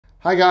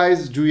Hi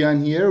guys,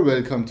 Julian here.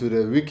 Welcome to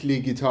the weekly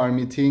guitar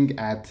meeting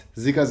at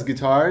Siccas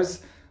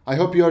Guitars. I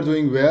hope you are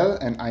doing well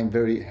and I'm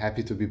very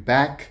happy to be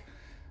back.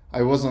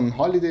 I was on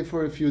holiday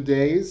for a few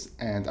days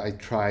and I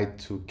tried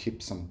to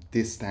keep some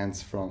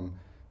distance from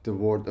the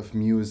world of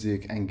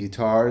music and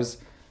guitars,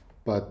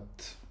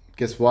 but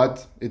guess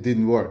what? It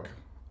didn't work.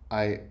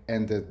 I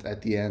ended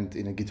at the end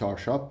in a guitar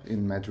shop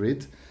in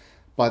Madrid.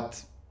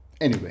 But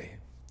anyway,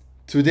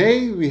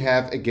 today we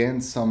have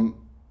again some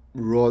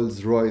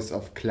Rolls Royce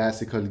of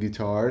classical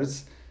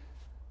guitars.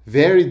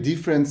 Very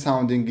different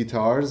sounding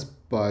guitars,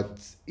 but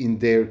in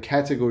their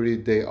category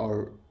they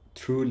are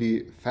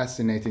truly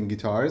fascinating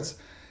guitars.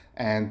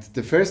 And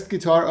the first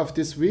guitar of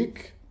this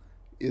week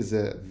is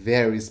a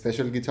very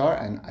special guitar,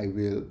 and I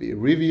will be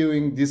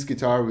reviewing this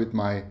guitar with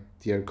my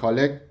dear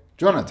colleague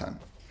Jonathan.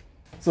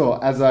 So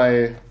as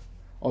I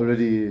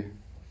already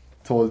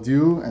told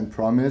you and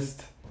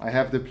promised, I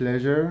have the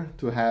pleasure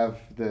to have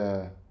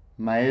the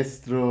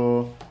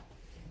maestro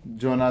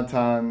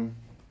Jonathan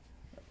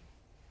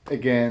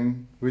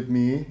again with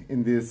me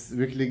in this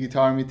weekly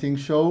guitar meeting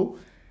show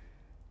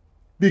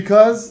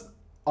because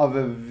of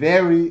a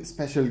very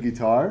special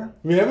guitar.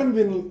 We haven't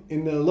been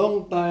in a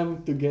long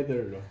time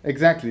together though.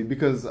 Exactly,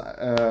 because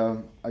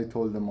I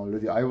told them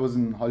already I was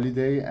on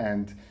holiday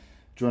and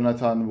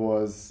Jonathan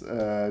was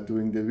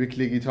doing the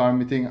weekly guitar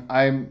meeting.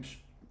 I'm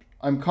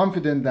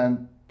confident that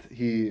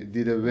he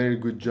did a very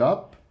good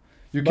job.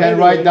 You can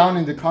write down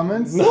in the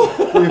comments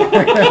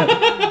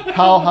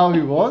how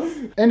he was.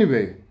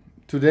 Anyway,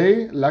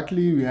 today,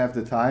 luckily, we have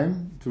the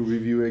time to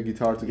review a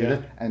guitar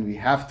together, and we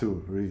have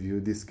to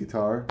review this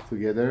guitar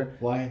together.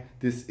 Why?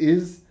 This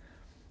is,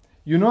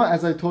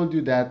 as I told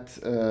you that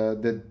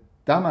the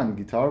Daman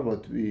guitar,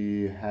 what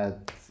we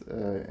had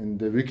in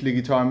the weekly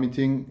guitar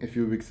meeting a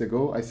few weeks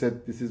ago, I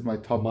said this is my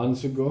top...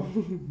 Months ago.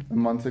 a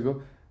month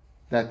ago,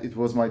 that it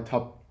was my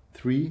top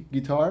 3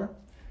 guitar.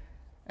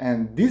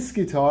 And this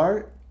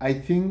guitar, I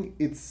think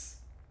it's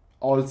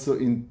also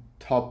in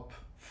top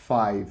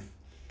 5.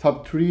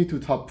 Top 3 to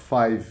top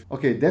 5.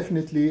 Okay,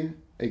 definitely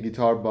a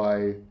guitar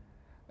by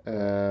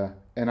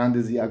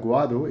Hernandez y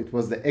Aguado. It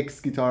was the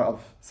ex-guitar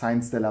of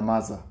Sainz de la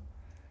Maza.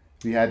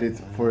 We had it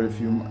for a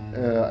few,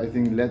 I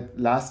think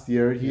last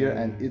year here,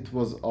 and it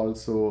was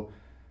also,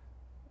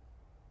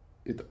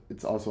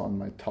 it's also on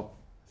my top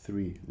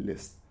 3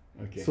 list.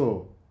 Okay.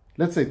 So,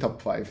 let's say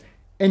top 5.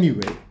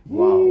 Anyway,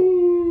 wow.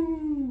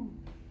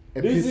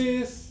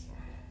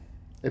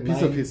 A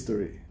piece of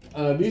history.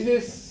 This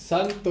is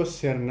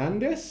Santos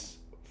Hernandez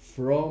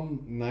from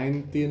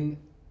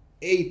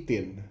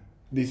 1918.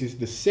 This is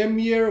the same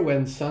year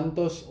when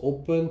Santos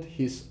opened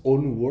his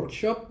own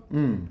workshop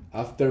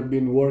after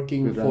being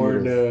working for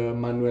the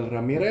Manuel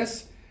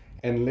Ramirez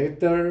and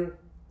later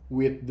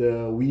with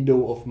the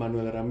widow of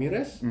Manuel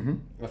Ramirez.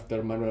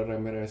 After Manuel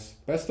Ramirez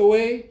passed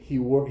away, he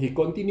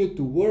continued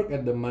to work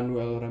at the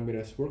Manuel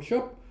Ramirez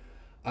workshop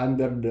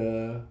under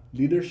the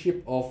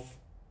leadership of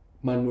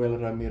Manuel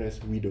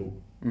Ramirez's widow.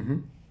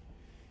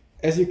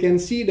 As you can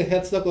see, the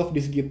headstock of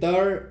this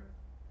guitar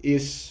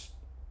is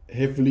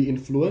heavily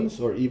influenced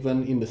or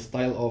even in the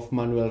style of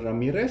Manuel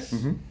Ramirez.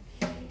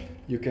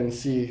 You can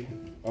see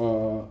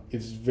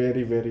it's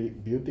very, very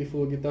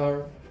beautiful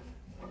guitar.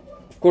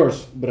 Of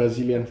course,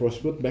 Brazilian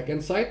rosewood back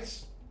and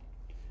sides.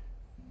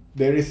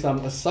 There is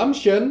some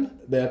assumption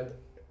that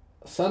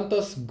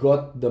Santos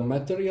got the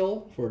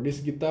material for this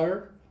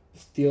guitar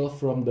still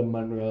from the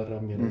Manuel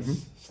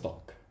Ramirez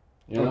stock.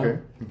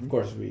 Of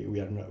course,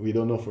 we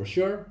don't know for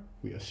sure.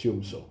 We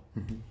assume so.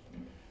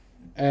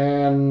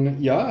 And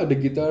yeah, the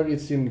guitar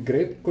is in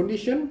great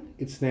condition.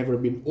 It's never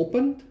been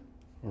opened.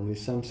 Only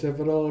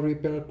several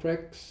repair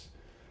cracks.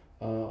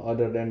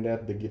 Other than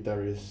that, the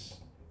guitar is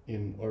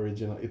in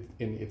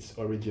its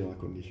original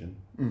condition.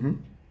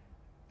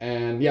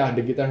 And yeah,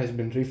 the guitar has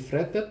been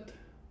refretted.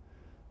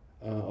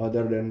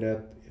 Other than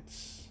that,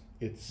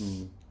 it's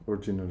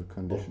original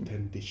condition.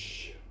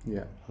 Authentic.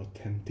 Yeah.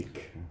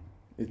 Authentic.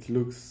 It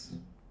looks...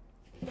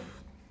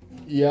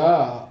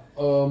 Yeah.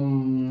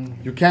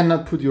 You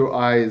cannot put your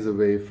eyes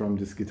away from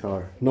this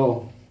guitar.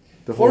 No.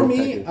 For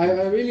me,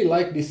 I really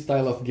like this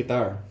style of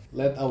guitar.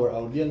 Let our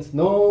audience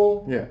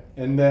know. Yeah.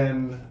 And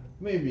then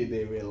maybe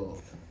they will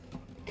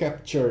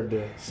capture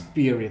the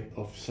spirit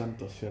of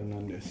Santos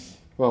Hernandez.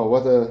 Wow,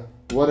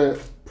 what a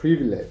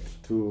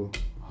privilege to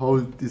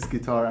hold this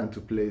guitar and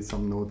to play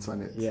some notes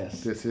on it.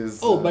 Yes. This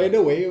is... Oh, by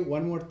the way,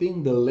 one more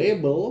thing. The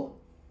label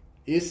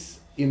is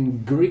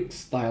in Greek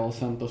style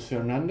Santos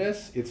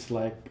Hernandez. It's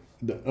like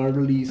the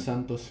early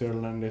Santos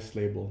Hernandez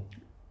label.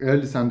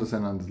 Early Santos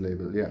Hernandez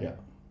label, yeah. Yeah.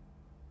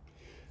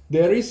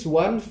 There is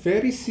one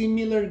very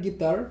similar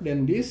guitar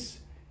than this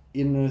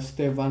in a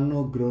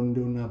Stefano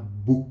Grondona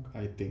book,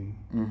 I think.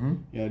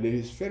 Yeah, there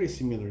is very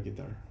similar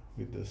guitar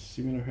with the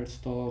similar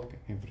headstock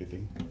and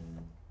everything.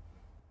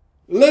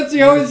 Let's see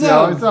how it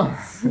sounds.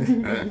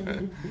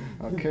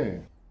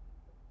 Okay.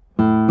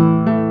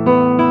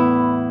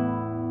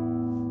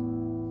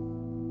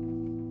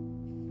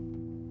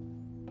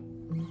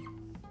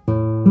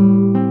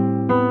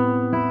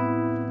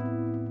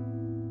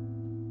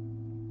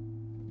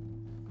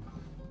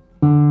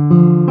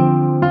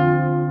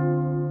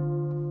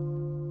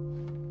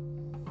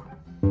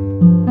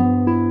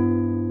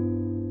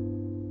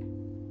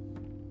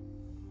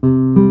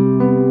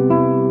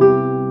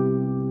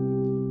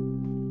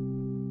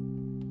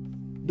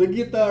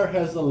 guitar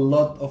has a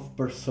lot of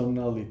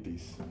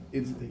personalities.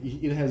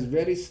 It has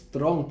very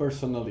strong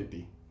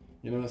personality.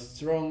 You know,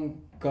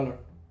 strong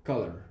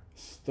color,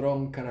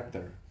 strong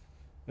character.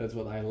 That's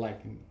what I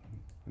like in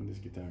this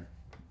guitar.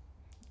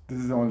 This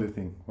is the only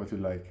thing what you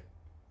like.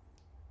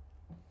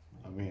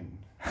 I mean,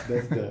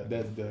 that's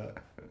the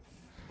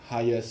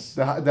highest.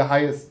 The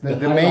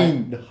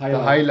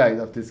highlight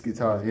of this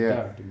guitar.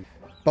 Yeah.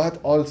 But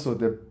also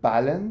the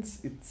balance,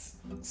 it's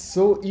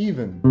so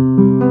even.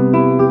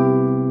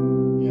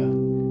 Yeah.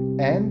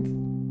 And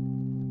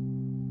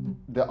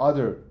the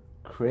other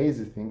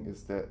crazy thing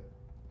is the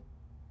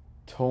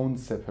tone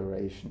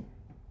separation.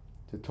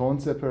 The tone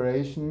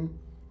separation,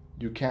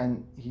 you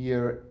can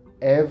hear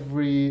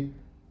every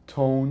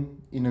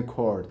tone in a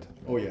chord.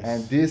 Oh yes.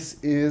 And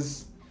this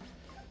is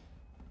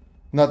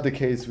not the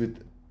case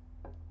with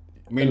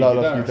many a lot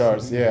of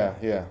guitars. Yeah.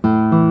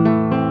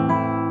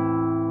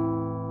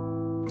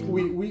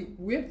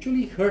 We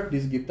actually heard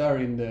this guitar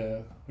in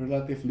the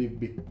relatively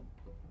big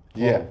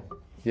hall.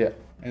 Yeah.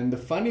 And the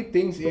funny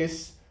thing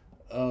is,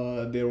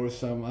 there was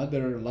some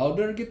other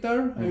louder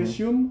guitar, I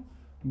assume,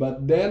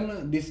 but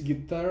then these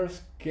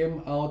guitars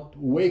came out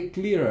way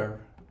clearer.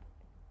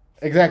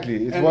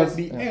 Exactly. At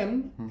the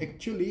end,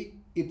 actually,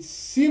 it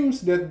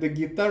seems that the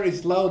guitar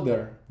is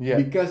louder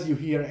because you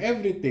hear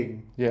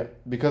everything. Yeah,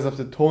 because of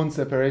the tone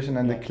separation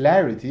and the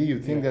clarity, you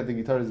think that the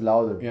guitar is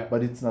louder,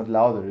 but it's not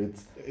louder.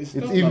 It's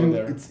not even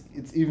louder.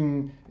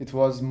 It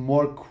was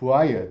more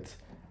quiet,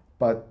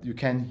 but you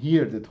can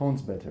hear the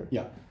tones better.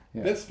 Yeah.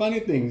 That's funny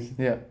things.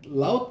 Yeah,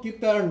 loud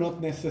guitar not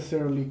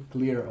necessarily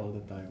clear all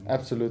the time.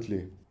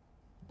 Absolutely.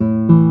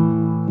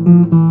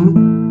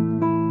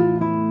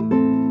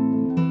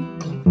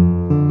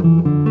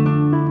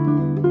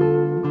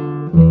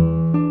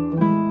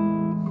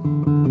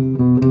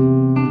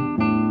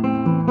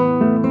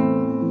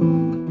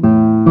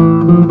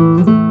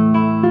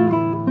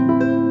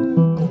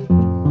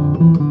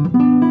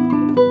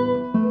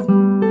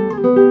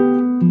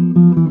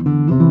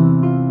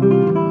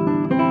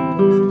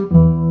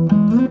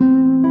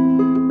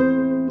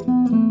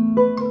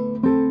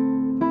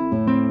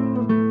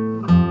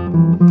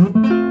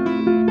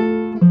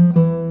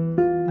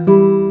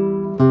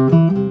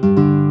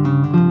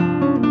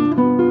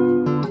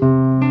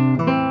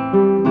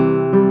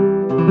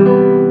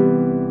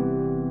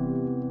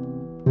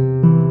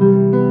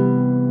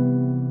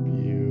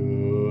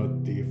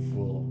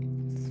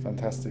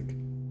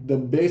 The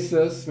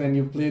basses, when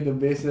you play the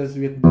basses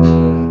with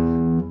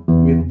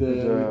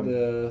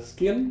the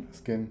skin,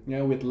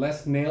 with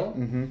less nail,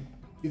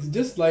 it's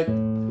just like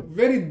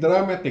very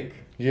dramatic.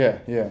 Yeah.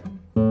 Do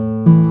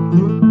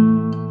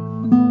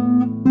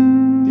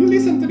you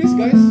listen to this,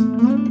 guys?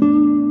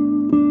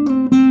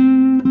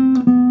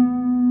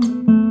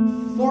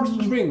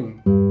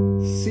 4-string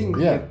sync.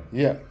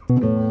 Yeah.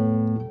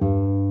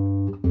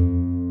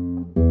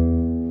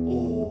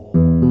 Oh,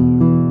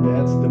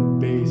 that's the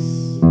bass.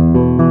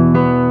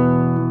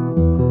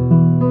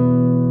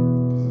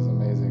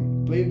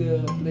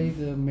 Play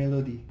the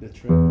melody, the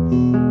trebles.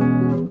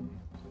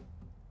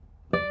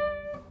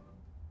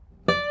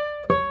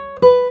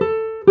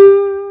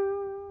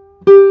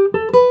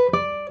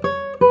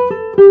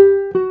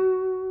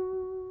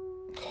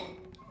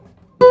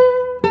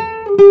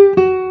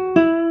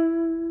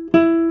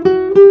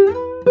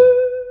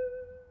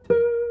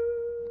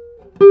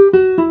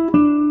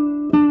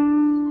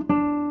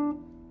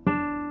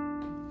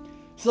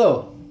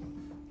 So,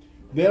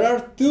 there are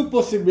two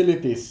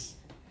possibilities.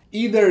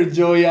 Either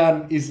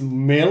Johann is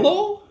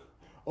mellow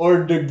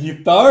or the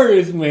guitar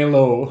is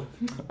mellow.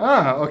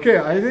 Okay.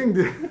 I think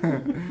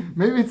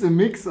maybe it's a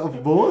mix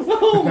of both.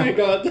 Oh my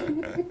god.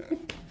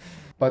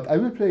 But I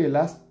will play a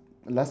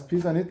last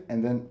piece on it,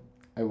 and then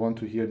I want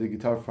to hear the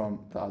guitar from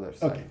the other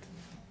side. Okay.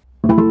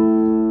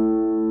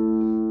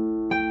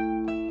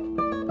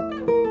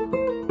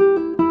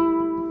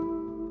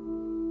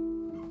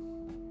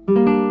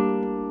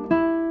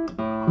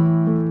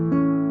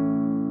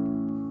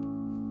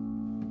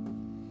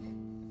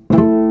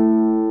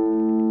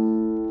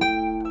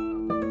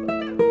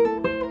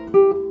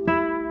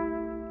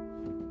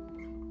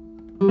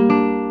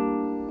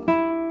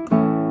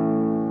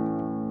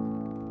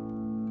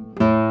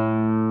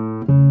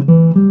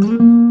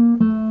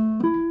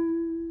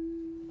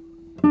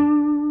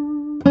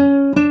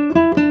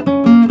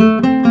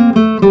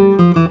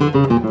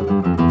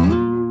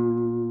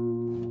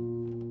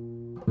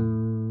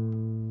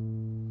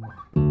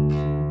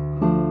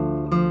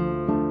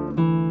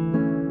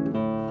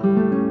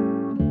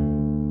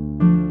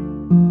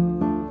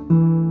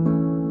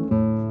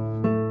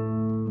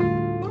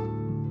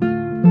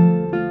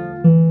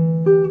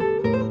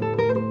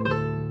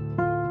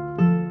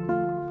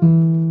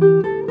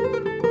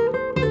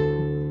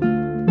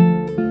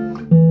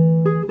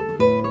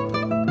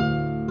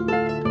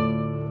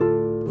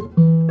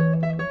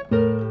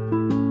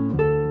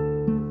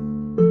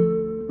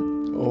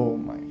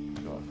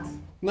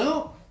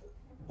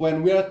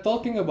 When we are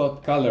talking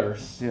about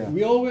colors,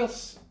 we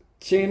always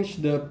change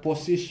the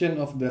position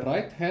of the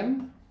right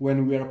hand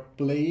when we are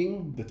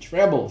playing the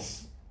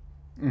trebles.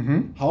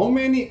 How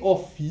many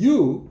of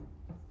you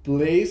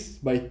plays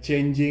by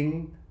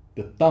changing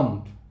the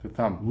thumb? The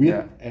thumb. With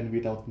Yeah. and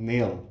without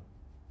nail.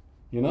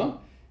 You know?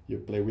 You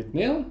play with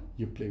nail,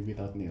 you play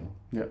without nail.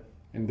 Yeah.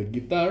 And the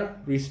guitar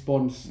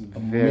responds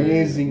Very,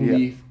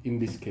 amazingly in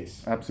this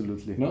case.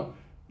 Absolutely. No?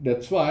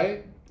 That's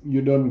why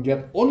you don't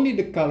get only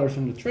the colors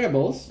on the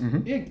trebles.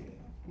 Yeah,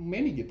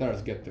 many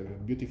guitars get the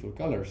beautiful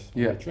colors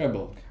on the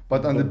treble.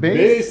 But on the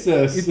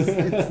basses,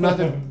 it's not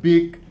a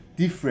big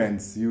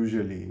difference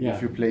usually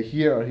if you play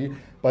here or here.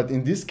 But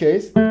in this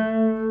case,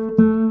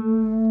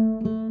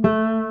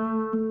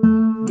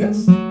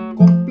 that's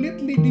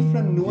completely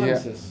different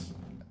nuances.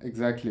 Yeah,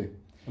 exactly.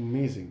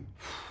 Amazing.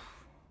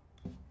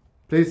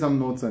 Play some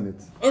notes on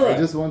it. All right. I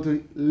just want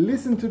to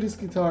listen to this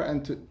guitar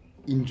and to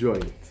enjoy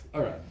it.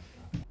 All right.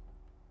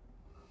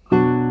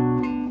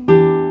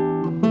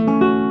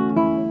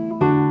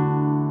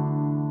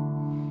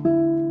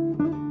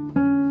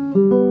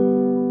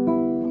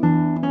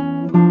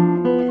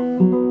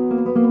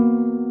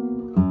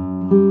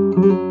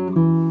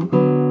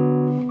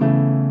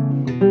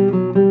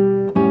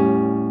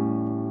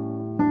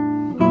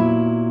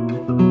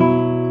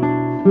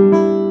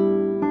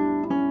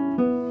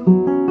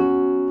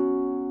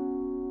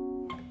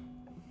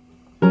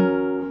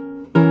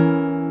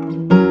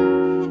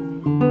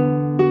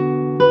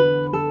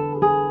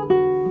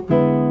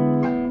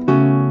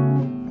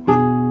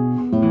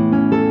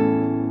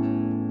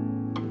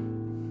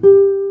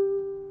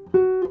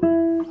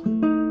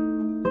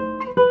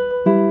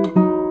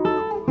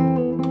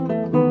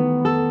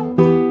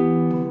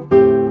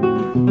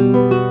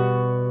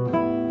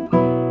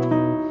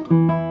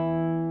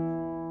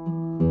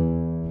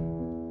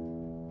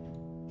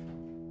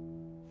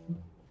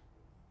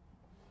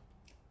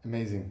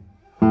 Amazing.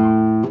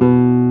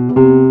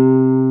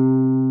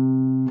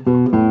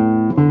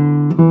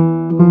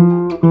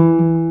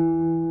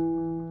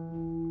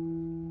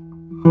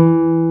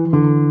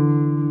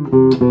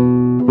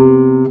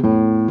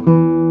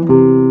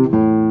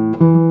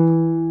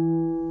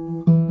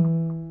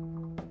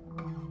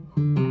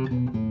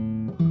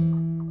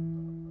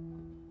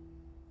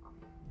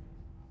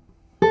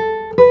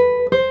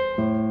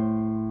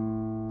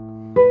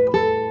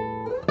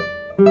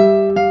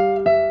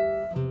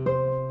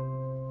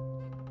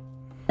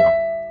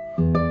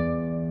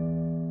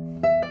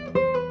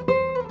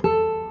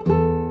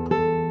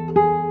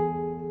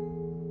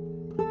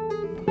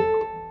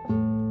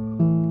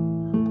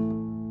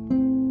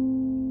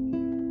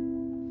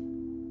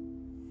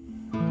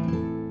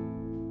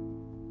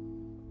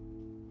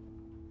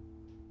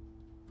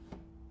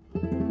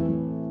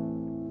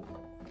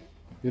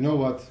 You know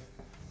what?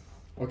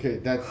 Okay,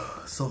 that.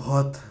 So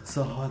hot,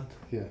 so hot.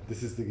 Yeah,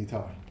 this is the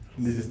guitar.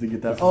 This is the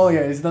guitar. Oh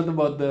yeah, it's not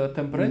about the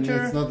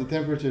temperature. It's not the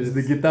temperature. It's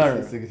the guitar.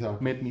 It's the guitar.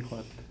 Made me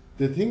hot.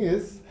 The thing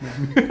is.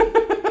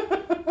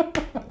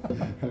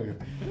 Okay.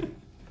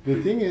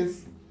 The thing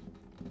is,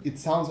 it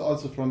sounds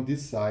also from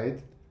this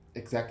side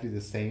exactly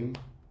the same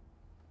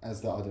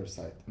as the other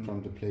side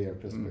from the player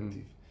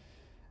perspective,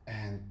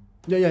 and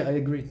Yeah, I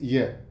agree.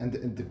 yeah, and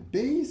the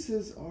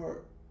basses are.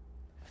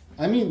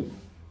 I mean,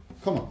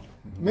 come on.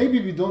 Maybe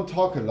we don't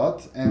talk a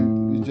lot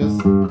and we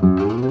just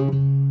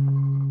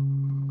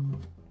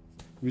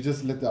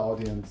let the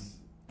audience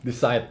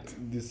decide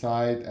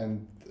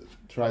and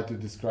try to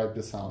describe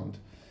the sound.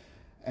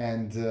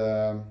 And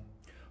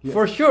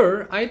for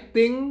sure, I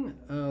think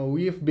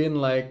we've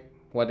been like,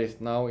 what is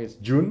now is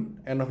June,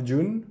 end of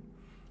June.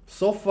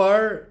 So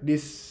far,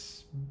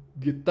 this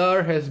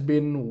guitar has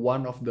been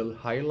one of the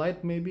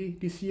highlight maybe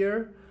this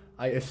year.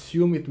 I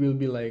assume it will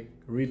be like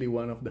really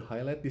one of the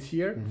highlight this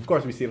year. Of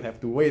course, we still have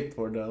to wait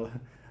for the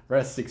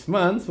rest 6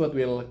 months what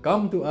will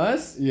come to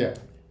us. Yeah.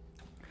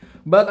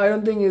 But I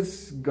don't think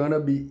it's gonna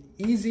be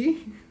easy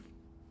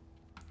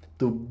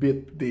to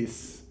beat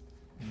this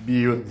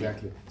beauty.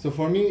 Exactly. So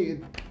for me,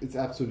 it's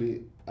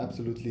absolutely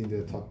in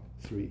the top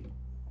 3.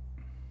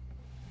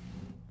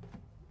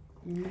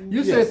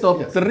 You say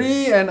top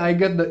 3, and I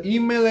get the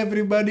email.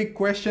 Everybody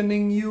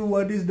questioning you.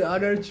 What is the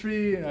other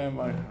 3? I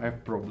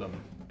have problem.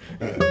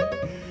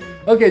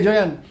 Okay,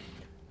 Johann.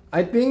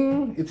 I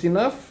think it's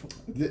enough.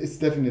 It's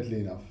definitely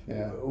enough.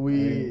 Yeah.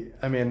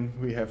 I mean,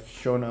 we have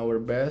shown our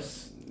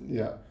best.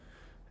 Yeah.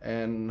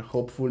 And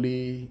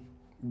hopefully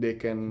they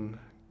can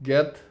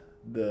get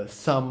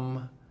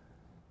some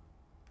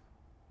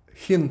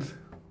hint.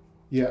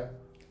 Yeah.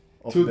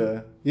 Of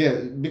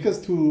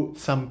because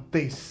some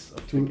taste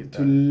of the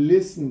guitar. To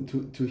listen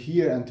to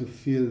hear and to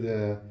feel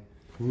the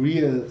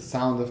real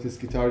sound of this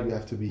guitar, you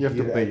have to be here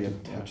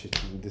and touch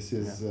it. And this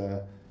is.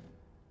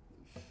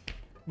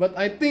 But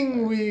I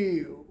think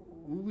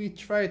we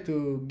try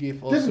to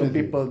give also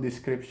people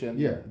description.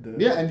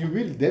 Yeah, and you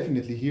will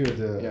definitely hear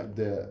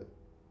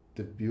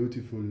the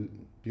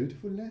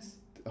beautifulness.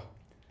 Oh,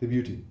 the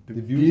beauty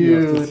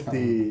of the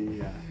sound.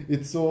 Yeah.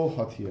 It's so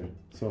hot here.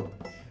 So.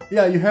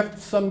 Yeah, you have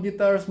some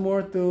guitars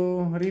more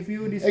to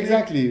review this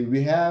Exactly.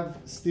 We have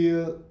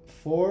still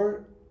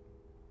 4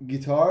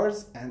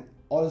 guitars, and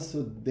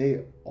also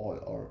they all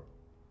are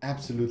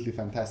absolutely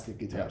fantastic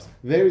guitars.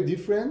 Very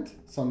different.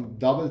 Some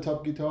double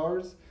top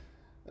guitars.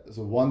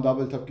 So one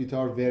double top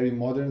guitar, very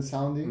modern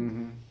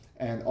sounding,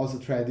 and also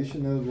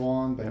traditional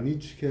one by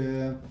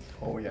Nitschke.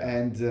 Oh yeah.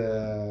 And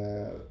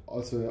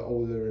also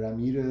older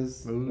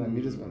Ramirez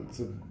one.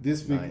 So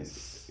this week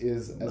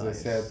is, as I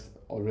said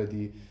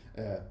already,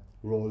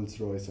 Rolls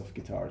Royce of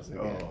guitars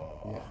again.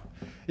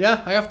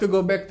 Yeah, I have to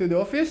go back to the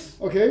office.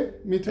 Okay,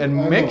 me too.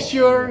 And make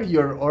sure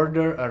your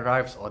order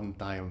arrives on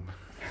time.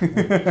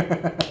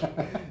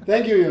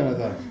 Thank you,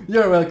 Jonathan.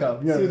 You're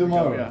welcome. See you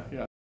tomorrow.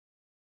 Yeah.